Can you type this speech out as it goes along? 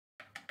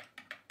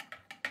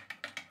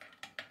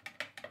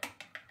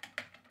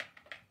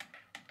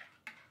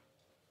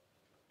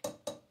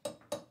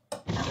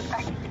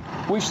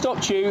We've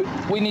stopped you.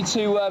 We need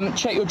to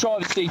check your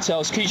driver's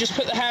details. Can you just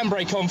put the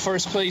handbrake on for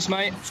us, please,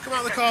 mate? Just come out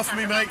of the car for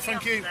me, mate.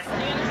 Thank you. Are you going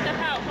to step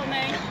out for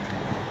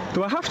me?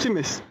 Do I have to,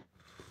 miss?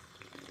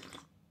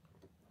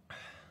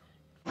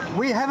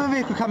 We have a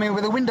vehicle coming in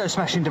with a window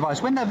smashing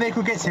device. When that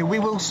vehicle gets here, we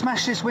will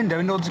smash this window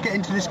in order to get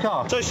into this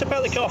car. So step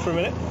out of the car for a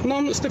minute. No,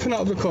 I'm not stepping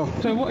out of the car.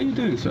 So what are you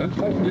doing, sir?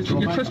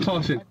 You're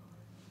trespassing.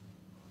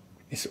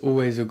 It's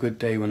always a good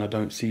day when I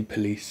don't see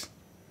police.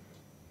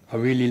 I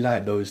really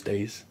like those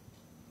days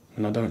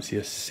when I don't see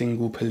a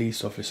single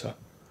police officer.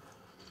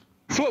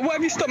 So what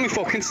have you stopped me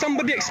for? Can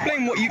somebody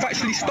explain what you've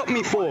actually stopped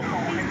me for?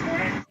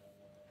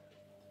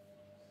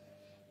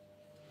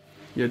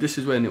 Yeah, this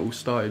is when it all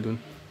started. When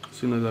as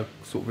soon as I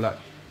sort of like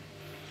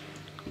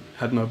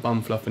had no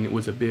bum fluff and it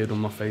was a beard on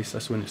my face,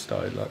 that's when it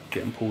started, like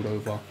getting pulled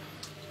over,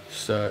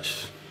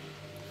 searched,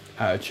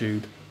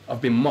 attitude.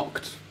 I've been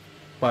mocked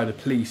by the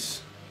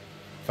police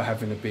for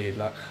having a beard,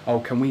 like, oh,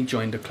 can we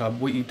join the club?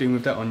 What are you doing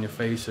with that on your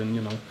face? And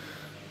you know,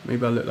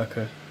 maybe I look like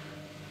a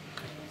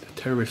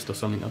terrorist or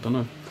something, I don't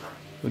know.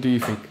 What do you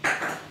think?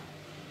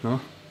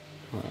 No?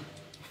 Right.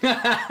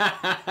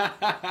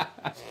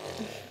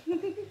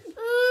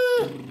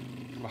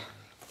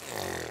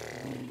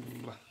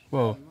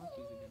 Well,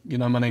 you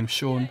know, my name's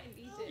Sean.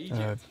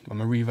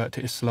 I'm a revert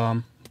to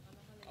Islam.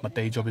 My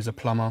day job is a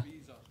plumber.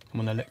 I'm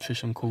on an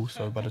electrician course,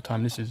 so by the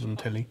time this is on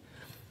telly,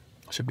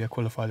 I should be a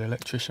qualified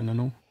electrician and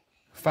all.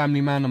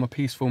 Family man, I'm a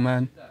peaceful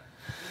man.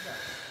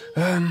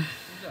 I'm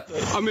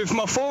with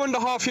my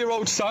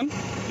 4.5-year-old son.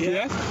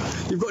 Yeah.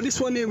 You've got this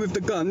one here with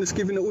the gun that's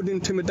giving it all the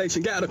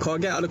intimidation. Get out of the car,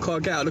 get out of the car,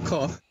 get out of the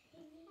car.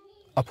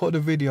 I put the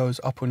videos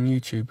up on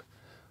YouTube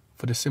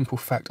for the simple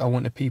fact I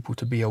want the people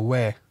to be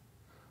aware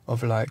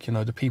of, like, you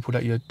know, the people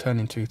that you're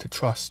turning to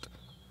trust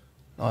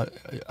are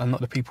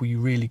not the people you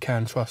really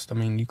can trust. I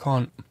mean, you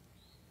can't,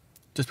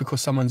 just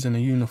because someone's in a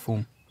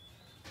uniform,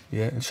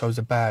 yeah, and shows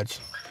a badge,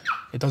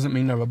 it doesn't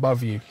mean they're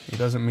above you. It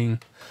doesn't mean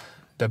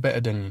they're better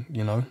than you,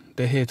 you know.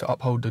 They're here to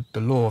uphold the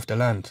law of the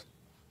land.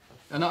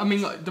 And I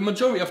mean, like, the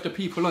majority of the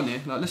people on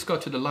here, like, let's go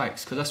to the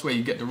likes, because that's where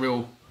you get the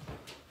real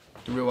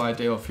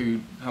idea of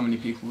how many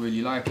people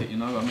really like it, you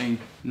know. I mean,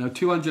 you know,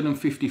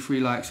 253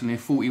 likes and there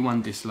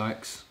 41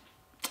 dislikes.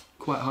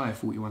 Quite high,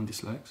 41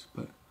 dislikes,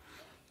 but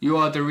you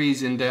are the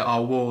reason there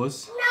are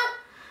wars.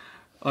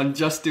 No. And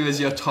just do as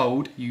you're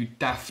told, you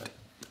daft.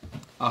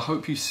 I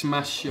hope you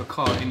smash your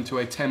car into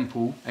a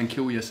temple and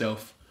kill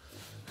yourself.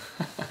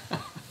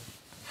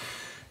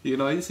 You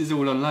know, this is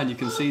all online, you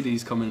can see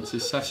these comments.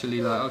 It's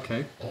actually like,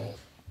 okay.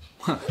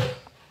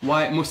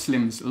 White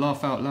Muslims,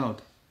 laugh out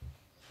loud.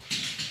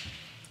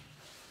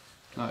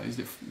 Like, is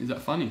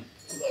that funny?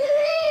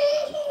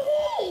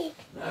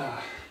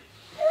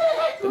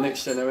 The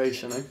next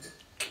generation, eh?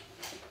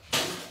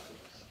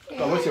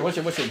 Go on, watch it.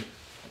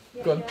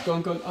 Go on,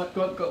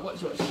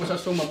 watch. I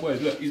saw my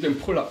boys. Look, he's doing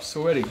pull-ups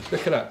already.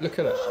 Look at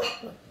that.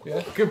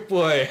 Yeah, good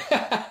boy.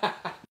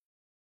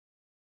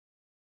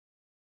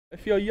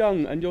 If you're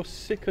young and you're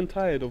sick and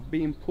tired of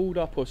being pulled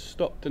up or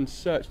stopped and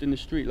searched in the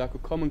street like a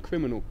common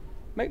criminal,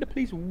 make the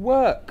police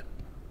work.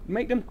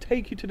 Make them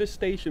take you to the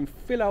station,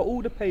 fill out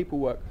all the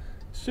paperwork.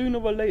 Sooner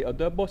or later,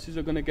 their bosses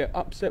are going to get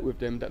upset with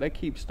them that they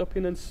keep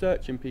stopping and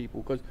searching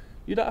people, because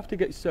you don't have to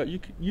get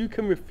searched. You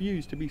can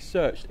refuse to be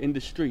searched in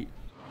the street.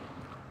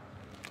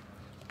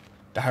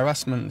 The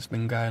harassment's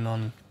been going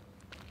on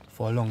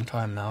for a long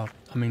time now.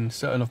 I mean,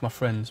 certain of my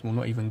friends will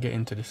not even get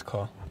into this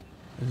car.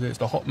 It's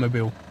the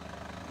Hotmobile.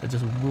 They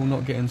just will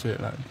not get into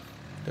it. Like,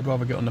 they'd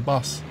rather get on the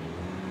bus.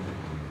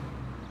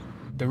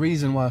 The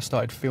reason why I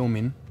started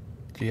filming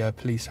the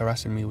police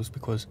harassing me was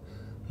because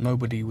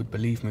nobody would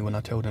believe me when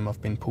I tell them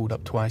I've been pulled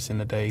up twice in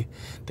a day.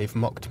 They've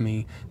mocked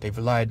me. They've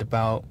lied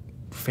about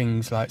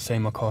things like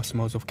saying my car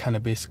smells of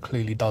cannabis.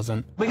 Clearly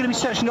doesn't. We're going to be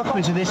searching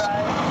documents of this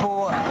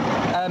for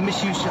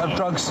misuse of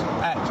drugs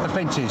act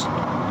offences.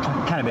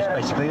 Cannabis,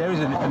 basically. There is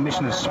an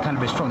admission of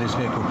cannabis from this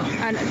vehicle.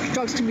 And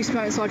drugs can be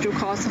smelled inside your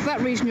car, so for that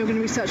reason you're going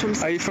to research on...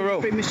 Are you for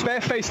real?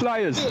 Barefaced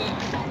liars.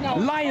 No.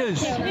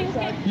 Liars!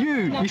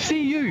 You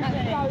see you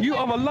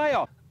are a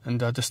liar.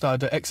 And I just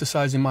started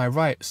exercising my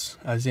rights,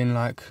 as in,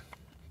 like,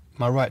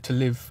 my right to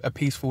live a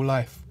peaceful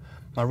life,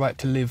 my right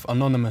to live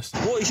anonymous.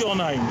 What is your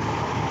name?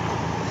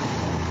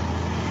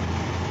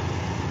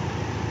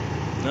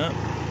 No?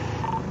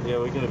 Yeah,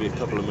 we're going to be a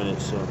couple of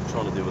minutes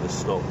trying to deal with a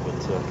stop, but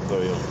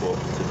very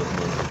uncooperative at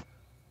the moment.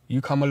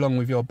 You come along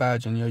with your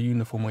badge and your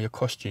uniform or your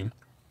costume,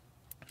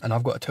 and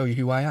I've got to tell you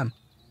who I am.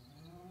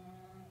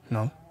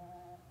 No,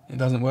 it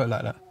doesn't work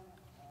like that.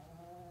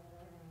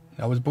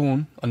 I was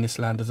born on this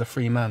land as a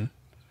free man,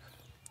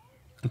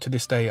 and to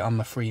this day I'm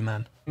a free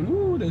man.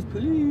 Ooh, there's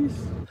police.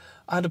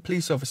 I had a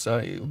police officer,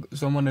 it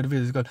was on one of the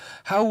videos, going,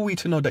 how are we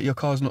to know that your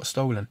car's not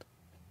stolen?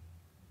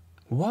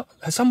 What?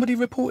 Has somebody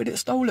reported it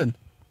stolen?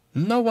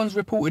 No one's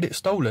reported it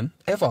stolen,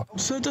 ever.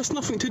 Sir, that's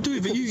nothing to do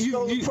with it.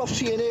 You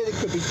property in here, there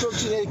could be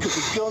drugs in here, there could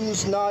be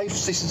guns,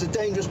 knives. This is a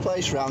dangerous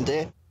place around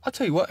here. I'll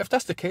tell you what, if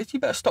that's the case, you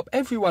better stop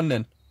everyone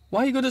then.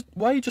 Why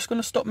are you just going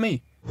to stop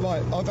me?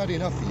 Right, I've had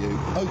enough of you.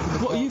 Open the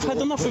What, you've had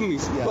enough of me?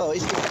 Yeah. Well,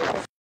 it's...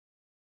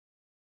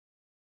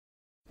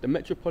 The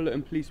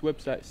Metropolitan Police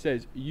website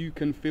says you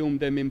can film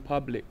them in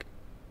public.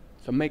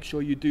 So make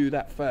sure you do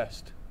that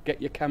first.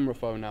 Get your camera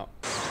phone out.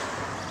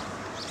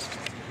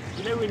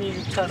 You know when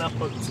you turn up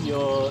to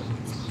your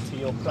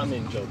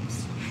plumbing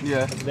jobs?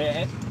 Yeah. Have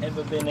there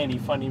ever been any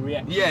funny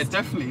reactions? Yeah,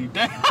 definitely.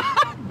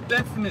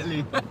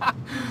 Definitely.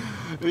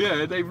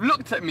 Yeah, they've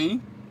looked at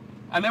me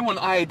and they want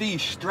ID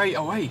straight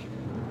away.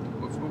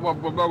 Well,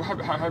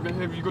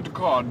 have you got the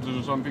card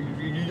or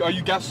something? Are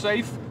you gas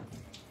safe?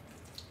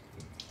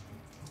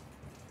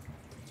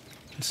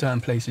 In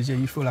certain places, yeah,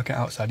 you feel like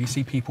outside. You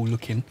see people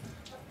looking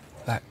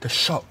like they're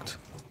shocked.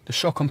 The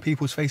shock on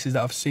people's faces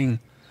that I've seen.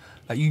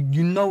 Like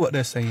you know what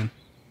they're saying.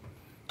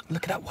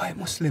 Look at that white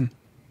Muslim.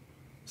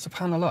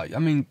 SubhanAllah. I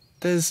mean,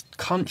 there's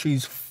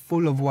countries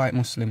full of white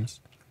Muslims.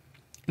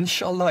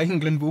 Inshallah,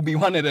 England will be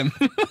one of them.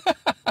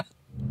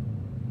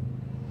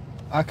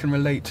 I can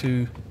relate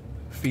to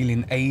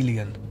feeling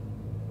alien,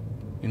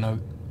 you know,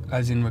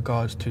 as in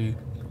regards to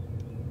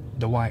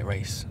the white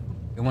race.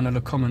 In one of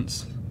the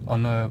comments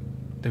on the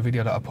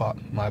video that I put up,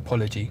 my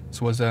apology,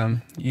 was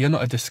you're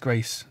not a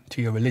disgrace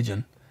to your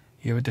religion,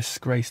 you're a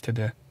disgrace to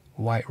the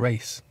white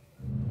race.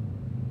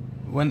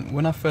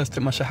 When I first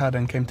took my Shahada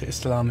and came to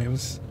Islam, it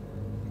was,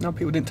 no,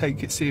 people didn't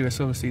take it serious,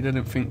 obviously. They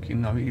didn't think, you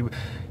know,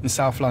 in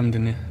South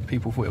London,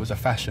 people thought it was a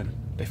fashion.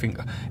 They think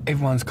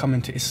everyone's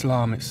coming to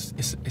Islam,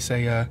 it's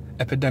a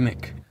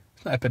epidemic.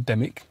 It's not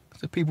epidemic,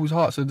 it's that people's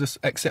hearts are just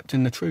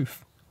accepting the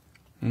truth.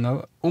 You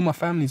know, all my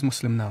family's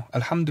Muslim now.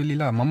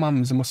 Alhamdulillah, my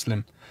mum's a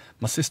Muslim,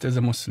 my sister's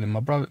a Muslim, my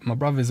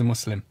brother's a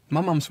Muslim.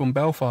 My mum's from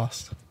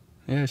Belfast.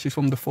 Yeah, she's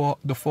from the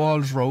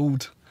Falls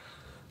Road.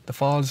 The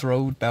Falls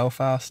Road,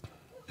 Belfast.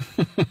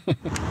 So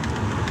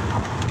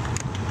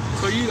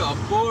you lot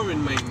are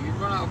boring, mate.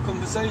 You've run out of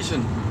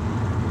conversation.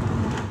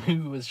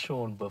 Who was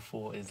Sean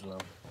before Islam?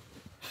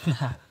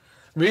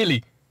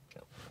 Really?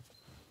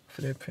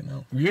 Flipping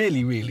out.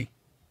 Really?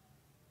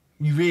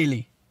 You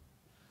really?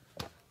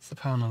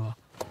 SubhanAllah.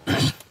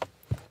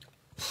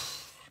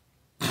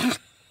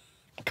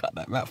 Cut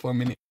that back for a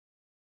minute.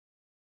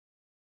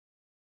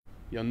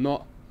 You're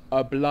not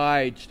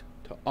obliged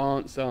to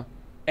answer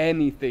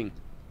anything.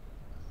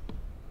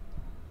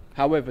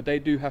 However, they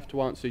do have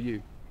to answer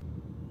you.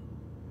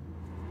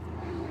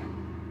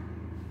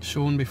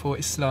 Sean before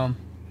Islam.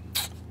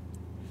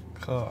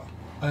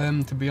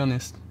 To be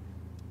honest,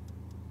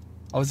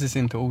 I was just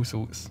into all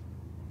sorts.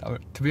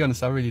 To be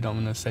honest, I really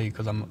don't want to say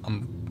because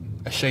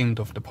I'm ashamed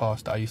of the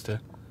past that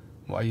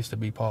what I used to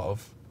be part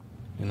of.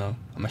 You know,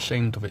 I'm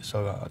ashamed of it,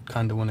 so I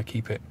kind of want to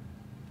keep it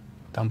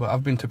down. But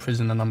I've been to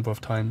prison a number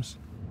of times.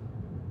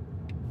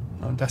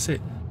 That's it.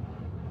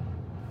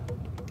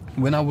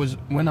 When I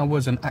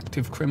was an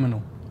active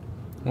criminal,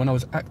 when I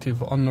was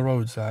active on the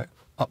roads, like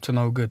up to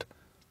no good,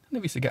 I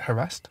never used to get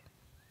harassed.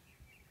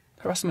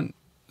 Harassment,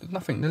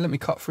 nothing. They let me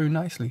cut through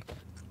nicely,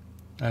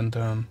 and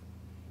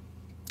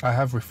I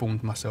have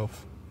reformed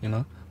myself. You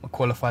know, I'm a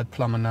qualified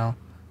plumber now.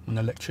 I'm an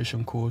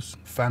electrician course,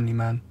 family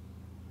man.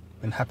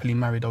 Been happily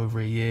married over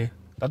a year.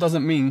 That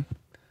doesn't mean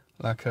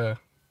like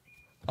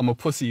I'm a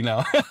pussy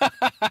now.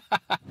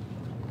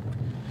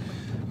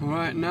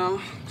 Right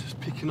now, just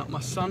picking up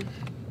my son.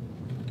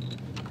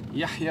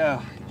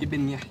 Yahya,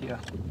 Ibn Yahya.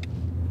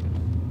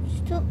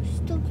 Stop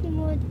talking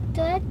my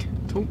dad.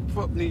 Talk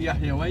properly,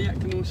 Yahya. Why are you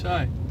acting all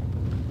shy?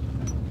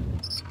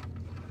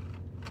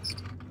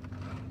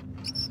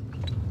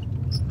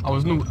 I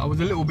was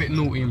a little bit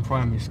naughty in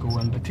primary school,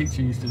 and the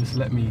teacher used to just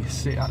let me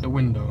sit out the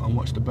window and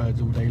watch the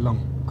birds all day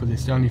long because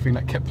it's the only thing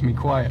that kept me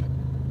quiet.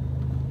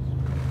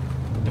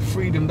 The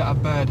freedom that a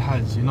bird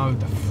has, you know,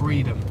 the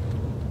freedom.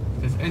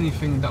 If there's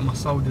anything that my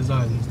soul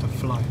desires, is to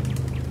fly. I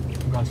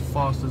can go as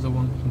fast as I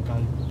want, I can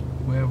go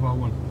wherever I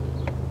want.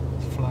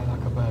 Just fly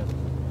like a bird.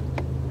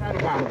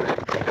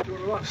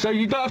 So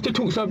you don't have to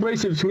talk so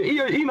abrasive to me.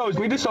 He knows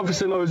me, this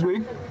officer knows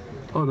me.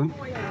 Hold on.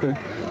 Okay.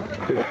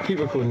 Keep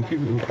recording, keep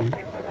recording.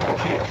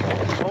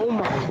 Oh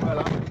my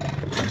God.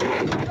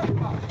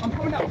 I'm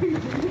coming out,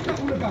 people. Look at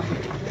all the guys.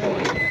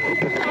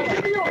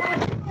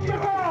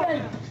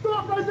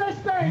 Stop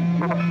resisting!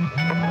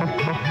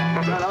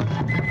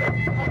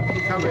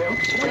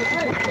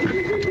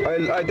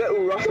 I get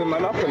all rough and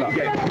man up and that.